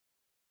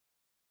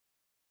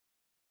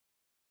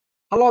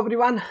Hello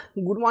everyone,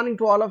 good morning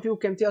to all of you.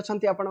 केमती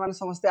अछंती आपण माने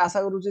समस्त?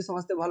 आशा करूची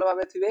समस्त भलो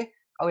भाबे थिबे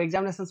आ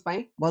एग्जामिनेशंस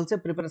पई भल से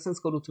preparations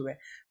करूथुबे।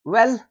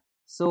 Well,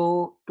 so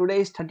today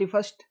is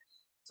 31st,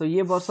 सो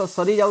ये वर्ष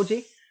सरी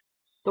जाउची।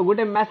 तो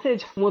गोटे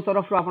मेसेज मो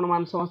तरफ आपण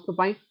मान समस्त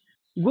पई,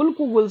 गुल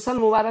को गुलशन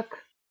मुबारक,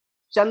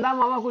 चंदा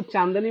मामा को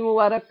चांदनी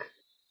मुबारक,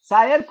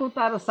 शायर को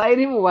तार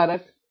शायरी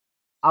मुबारक।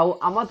 आउ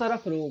आम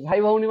तरफ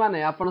भाई भौणी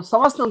माने आपण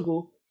समस्त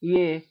को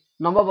ये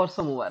नव वर्ष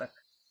मुबारक।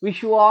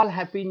 Wish you all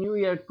happy new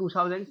year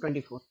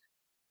 2024।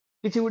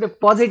 किसी गोटे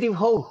पॉजिटिव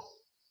हो,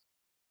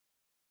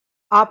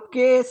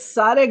 आपके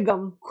सारे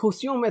गम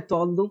खुशियों में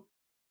तोल दूं,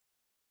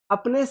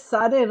 अपने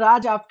सारे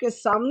राज आपके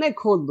सामने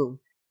खोल दूं।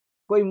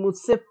 कोई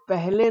मुझसे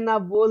पहले ना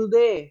बोल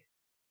दे,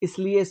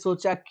 इसलिए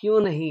सोचा क्यों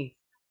नहीं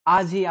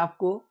आज ही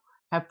आपको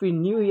हैप्पी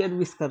न्यू ईयर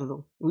विश कर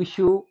दूं। Wish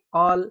you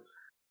all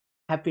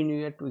happy new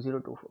year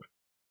 2024।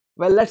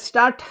 Well, let's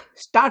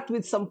start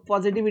with some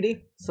positivity.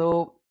 So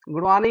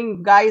good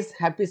morning guys,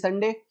 happy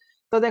Sunday.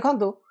 तो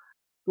देखो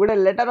गोटे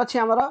लेटर अच्छे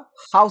आमर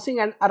housing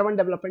and urban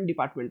development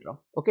department row.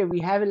 Okay, we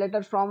have a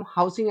letter from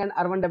housing and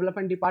urban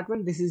development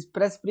department. This is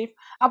press brief.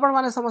 आपण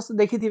माने समस्त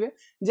देखि थिबे,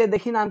 जे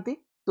देखि नांती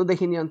तो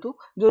देखि नियंतु।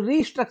 जो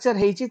रिस्ट्रक्चर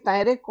हेची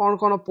तारे कोन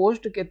कोन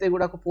पोस्ट केते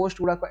गुडा को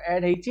पोस्ट गुडा को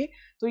ऐड हेची,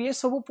 तो ये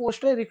सब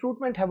पोस्ट रे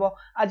रिक्रूटमेंट हेबो।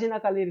 आज ना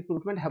काली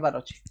रिक्रूटमेंट हेबार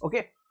अछि।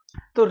 ओके,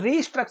 तो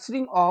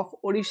restructuring of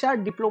Odisha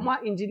diploma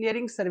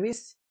engineering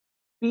service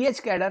pH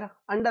cadre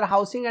under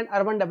housing and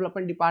urban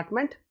development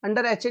department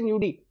under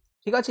एचएनयूडी।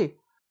 ठीक अछि,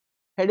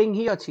 हेडिंग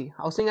ही अच्छी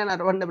housing and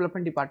urban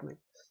development department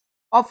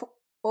of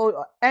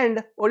and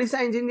Odisha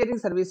engineering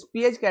service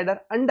pH cadre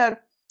under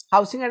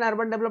housing and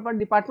urban development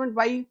department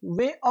by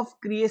way of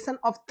creation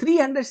of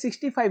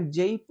 365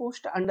 JEE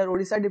post under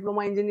Odisha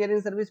diploma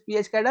engineering service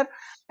pH cadre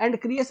and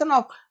creation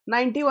of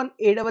 91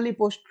 AEE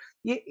post.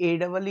 ये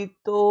AEE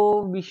तो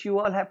wish you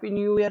all happy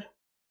new year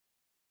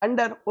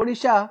under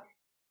Odisha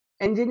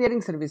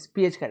engineering service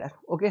pH cadre.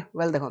 Okay,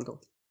 well देखो तो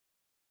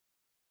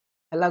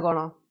हला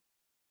कोन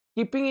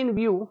keeping in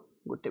view,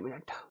 गोटे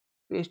minute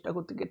पेजटा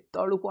को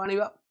तलू को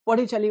आनिबा,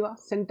 पढ़ी चलिबा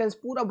sentence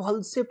पूरा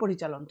भल से पढ़ी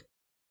चलंतु,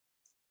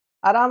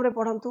 आराम रे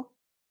पढ़ंतु।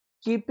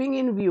 Keeping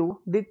in view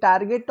the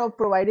target of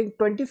providing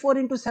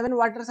 24/7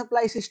 water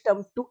supply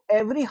system to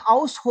every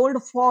house hold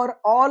for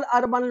all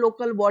urban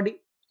local body,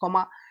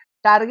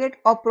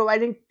 target of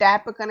providing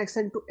tap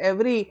connection to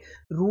every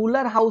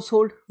rural house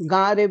hold,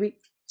 गाँव रे भी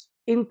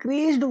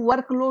increased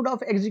workload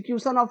of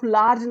execution of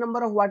large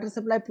number of water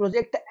supply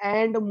project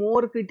and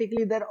more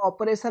critically their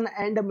operation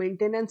and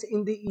maintenance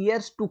in the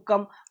years to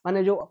come,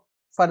 माने जो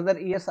further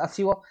years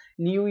आसीवो,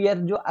 new year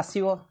जो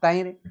आसीवो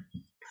ताहिरे।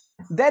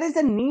 There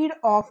is a need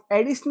of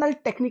additional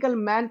technical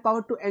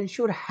manpower to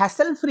ensure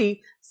hassle free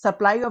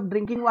supply of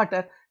drinking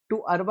water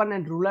to urban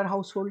and rural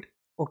household.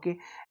 Okay,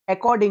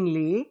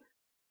 accordingly,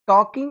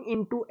 taking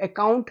into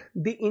account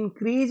the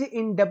increase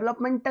in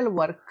developmental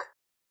work,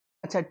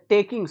 अच्छा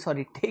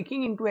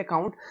taking into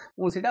account,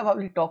 मुझे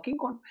भावली talking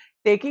कौन,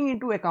 taking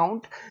into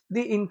account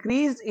the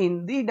increase in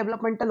the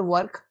developmental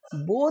work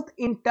both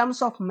in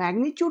terms of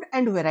magnitude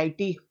and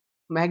variety,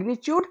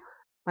 magnitude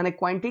माने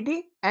quantity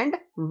and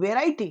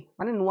variety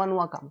माने नुआ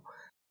नुआ काम,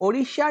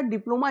 Odisha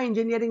diploma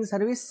engineering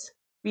service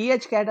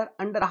PH cadre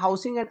under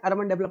housing and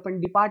urban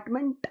development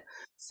department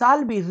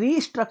shall be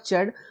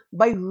restructured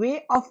by way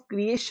of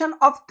creation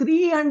of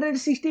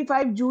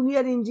 365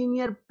 junior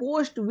engineer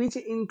post which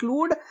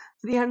include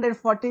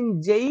 314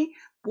 JEE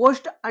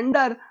post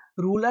under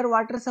rural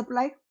water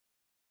supply,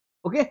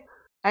 okay,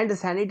 and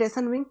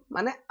sanitation wing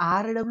माने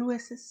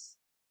RWSS,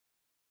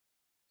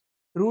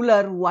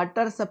 rural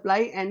water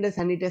supply and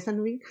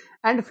sanitation wing,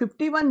 and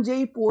 51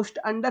 JEE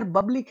post under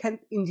public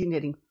health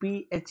engineering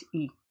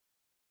PHE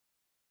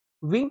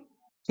wing।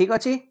 ठीक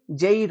अच्छे,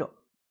 JEE रो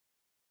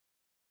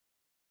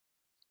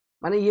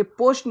माने ये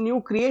post new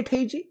create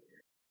हेची।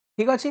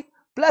 ठीक अच्छे,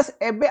 plus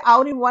एबे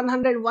आउरी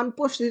 101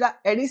 पोस्ट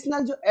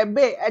एडिशनल जो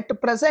एबे एट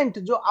प्रेजेंट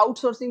जो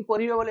आउटसोर्सिंग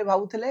करिवे बोले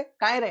भाबुथले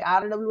काहे रे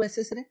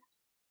आरडब्ल्यूएसएस रे,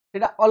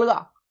 सेटा अलगा,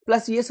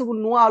 प्लस ये सब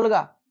नुआ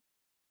अलगा।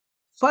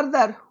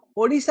 Further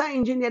Odisha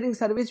engineering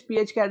service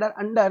pH cadre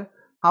under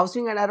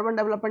housing and urban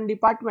development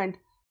department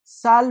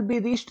shall be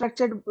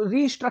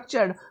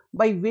restructured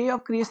by way of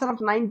creation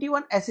of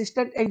 91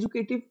 assistant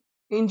executive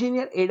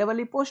engineer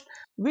AEE post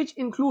which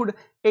include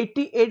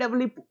 80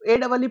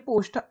 AEE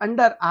post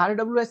under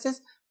RWSS,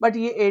 but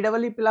ये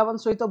AEE पिलावन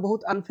सहित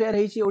बहुत unfair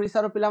है ओडिशा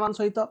रो पिलावन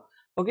सहित।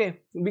 Okay,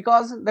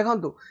 because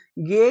देखंतु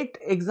gate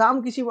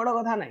exam किसी बड़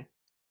कथा नाही।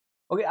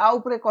 ओके, आ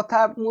ऊपर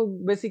कथा मु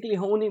basically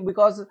होउनी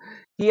because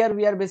here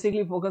we are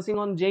basically focusing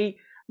on JEE,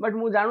 but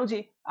मु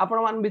जानुची आपण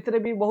मान भितरे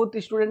भी बहुत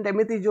स्टूडेंट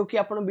एमिति जो कि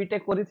आपण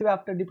बीटेक करिथिबे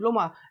आफ्टर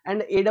डिप्लोमा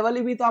एंड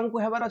एडबली भी तो हमको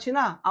हेबार अछि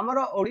ना, हमर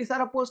ओडिसा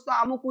रा पोस्ट तो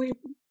हमको ही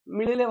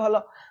मिलिले भलो,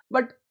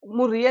 बट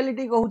मु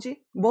रियलिटी कहूची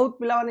बहुत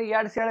पिला माने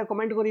याड सियाडे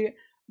कमेंट करिवे,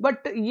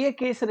 बट ये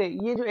केस रे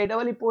ये जो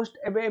एडबली पोस्ट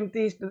एबे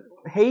एमती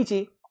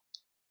हेइची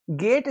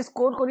गेट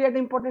स्कोर करिया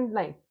इंपोर्टेंट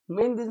नाही,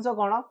 मेन दिनस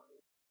कोन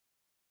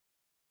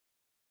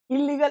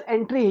इलीगल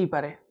एंट्री ही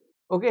पारे।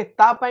 ओके,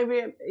 ता पाई भी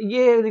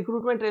ये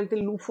रिक्रूटमेंट एमती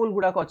लूपहोल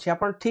गुडा को अछि,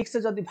 आपण ठीक से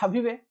जदी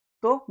भाबिबे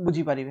तो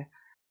बुझी परिबे।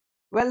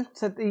 वेल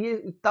ये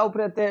ता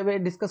ऊपर एते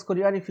डिस्कस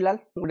करियानी फिलहाल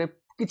गोटे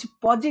किछि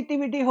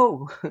पॉजिटिविटी हो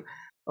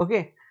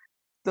ओके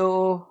तो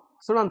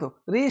सुनंतु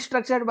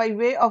restructured by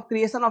way of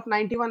creation of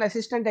 91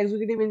 assistant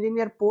executive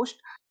engineer post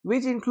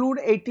which include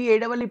 80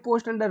 AEE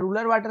post under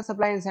rural water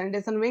supply and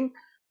sanitation wing,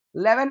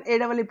 11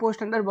 AEE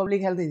post under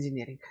public health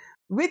engineering.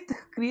 With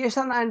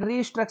creation and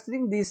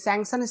restructuring, the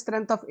sanction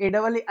strength of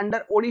AEE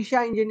under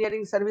Odisha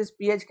engineering service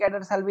PH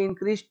cadre shall be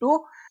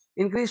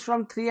increased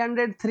from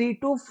 303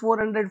 to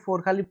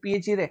 404 खाली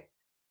PHE रे,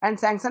 and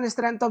sanction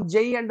strength of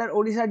JEE under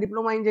Odisha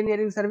diploma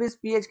engineering service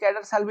PH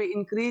cadre shall be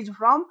increased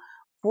from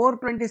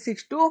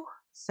 426 to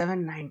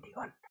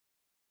 791.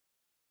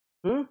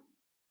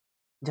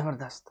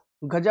 जबरदस्त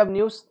गजब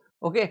news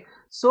okay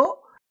so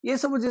ये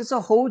सब जिनस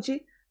होउची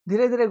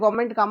धीरे धीरे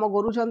government काम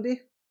करूछंती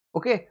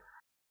ओके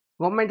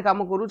गवर्नमेंट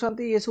काम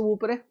करूछंती ये सब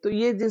ऊपर तो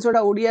ये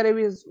जिनसटा ओडिया रे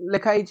भी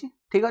लिखा हिची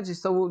ठीक अछि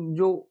सब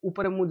जो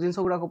ऊपर मु जिनस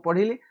गुडा को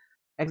पढिली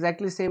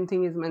exactly same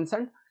thing is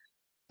mentioned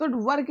तो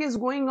work is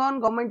going on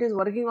government is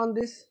working on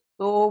this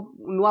तो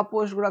नुआ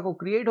पोस्ट गुडा को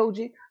क्रिएट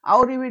होउची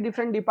आउरी भी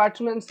डिफरेंट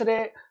डिपार्टमेंट्स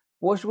रे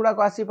पोस्ट गुडा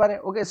को आसी पारे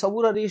ओके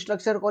सबुर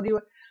रिस्ट्रक्चर करिवे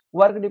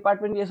वर्क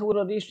डिपार्टमेंट ये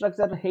सबुर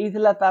रिस्ट्रक्चर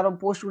हेइथिला तार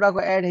पोस्ट गुडा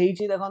को ऐड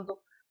हेइची देखंतु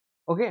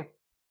ओके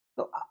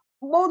तो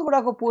बहुत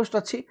गुडा को पोस्ट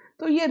अच्छी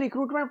तो ये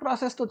रिक्रूटमेंट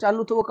प्रोसेस तो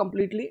चालू थो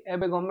कंप्लीटली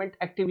एबे गवर्नमेंट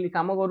एक्टिवली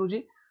काम करूची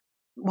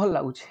भल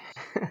लागुची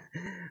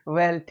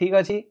वेल ठीक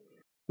अछि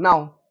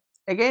now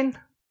again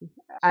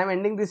I am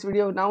ending this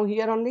video now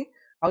here only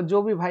और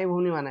जो भी भाई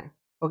भौनी माने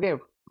ओके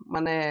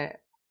माने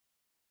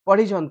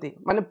पढ़ी छंती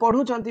माने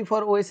पढ़ू छंती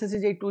for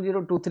OSSCJE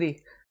 2023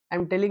 I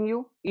am telling you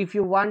if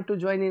you want to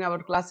join in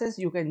our classes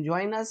you can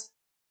join us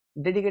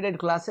dedicated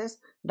classes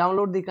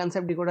download the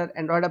concept decoder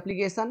Android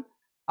application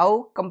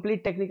आउ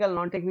कंप्लीट टेक्निकल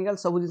नॉन टेक्निकल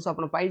सब जिन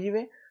अपन पाई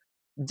जिवे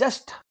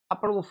just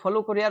अपन को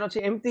follow करियार अछि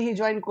एमती ही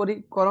join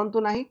करंतु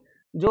नाही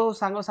जो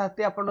सांग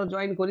साथी अपन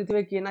जॉइन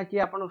करिथिबे कि ना कि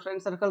अपन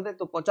फ्रेंड सर्कल दे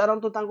तो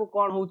पचारंतु तांको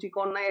कोन होउची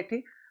कोन नाही एठी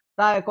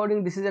ता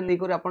अकॉर्डिंग डिसीजन नै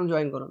करी अपन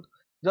जॉइन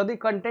करंतु जदी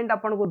कंटेंट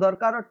अपन को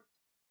दरकार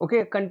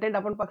ओके कंटेंट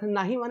अपन पाखे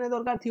नाही माने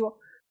दरकार थिवो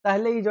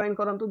ताहले ही जॉइन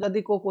करंतु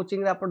जदी को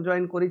कोचिंग रे अपन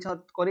जॉइन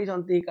करी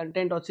छंती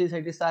कंटेंट अछि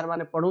सेठी सर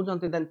माने पढौ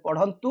छंती देन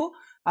पढंतु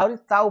और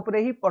ता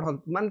ऊपरे ही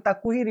पढंतु माने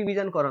ताकू ही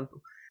रिवीजन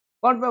करंतु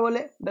कौन पे बोले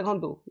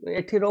देखंतु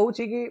एठी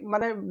रहउची कि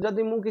माने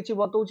जदी मु किछि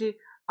बतौची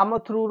आम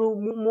थ्रू रु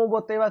मो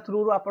बतेवा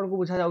थ्रू रु आपन को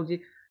बुझा जाउची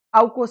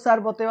आउ को सर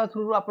बतेवा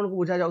थ्रू रु आपन को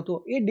बुझा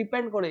जाउतो ये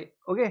डिपेंड करे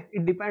okay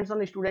it depends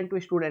on student to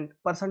student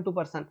person to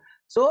person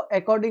so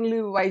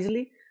accordingly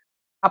wisely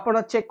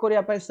आपन चेक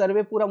करिया पे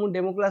सर्वे पूरा मु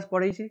डेमो क्लास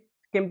पढै छी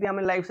केमती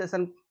हमें लाइव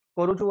सेशन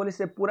करूछु बोली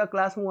से पूरा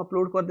क्लास मु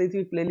अपलोड कर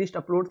देथि प्लेलिस्ट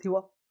अपलोड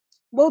थिवो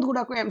बहुत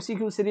गुडा को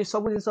एमसीक्यू सीरीज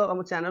सब जिंस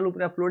हम चैनल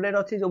ऊपर अपलोडेड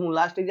अछि जो मु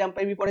लास्ट एग्जाम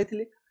पे भी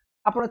पढैथिली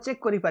आपन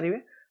चेक करि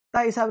परिबे ता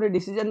हिसाब रे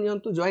डिसीजन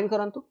नियंतु जॉइन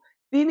करंतु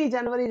 3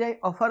 जनवरी जाय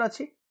ऑफर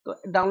अछि तो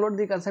download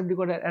the concept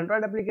decoder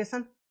Android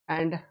application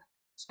and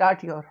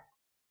start your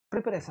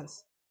preparations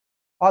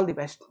all the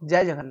best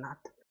जय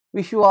Jagannath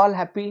wish you all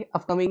happy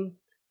upcoming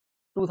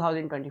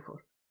 2024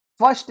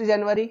 1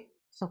 January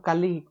so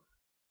Kali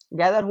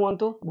gather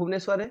हुअंतु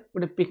Bhubaneswar रे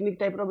गोटे पिकनिक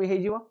टाइप रो भी हे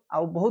जिवो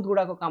आ बहुत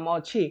गुडा को काम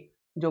अछि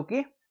जो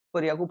कि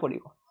करिया को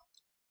पड़िबो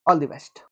ऑल द बेस्ट।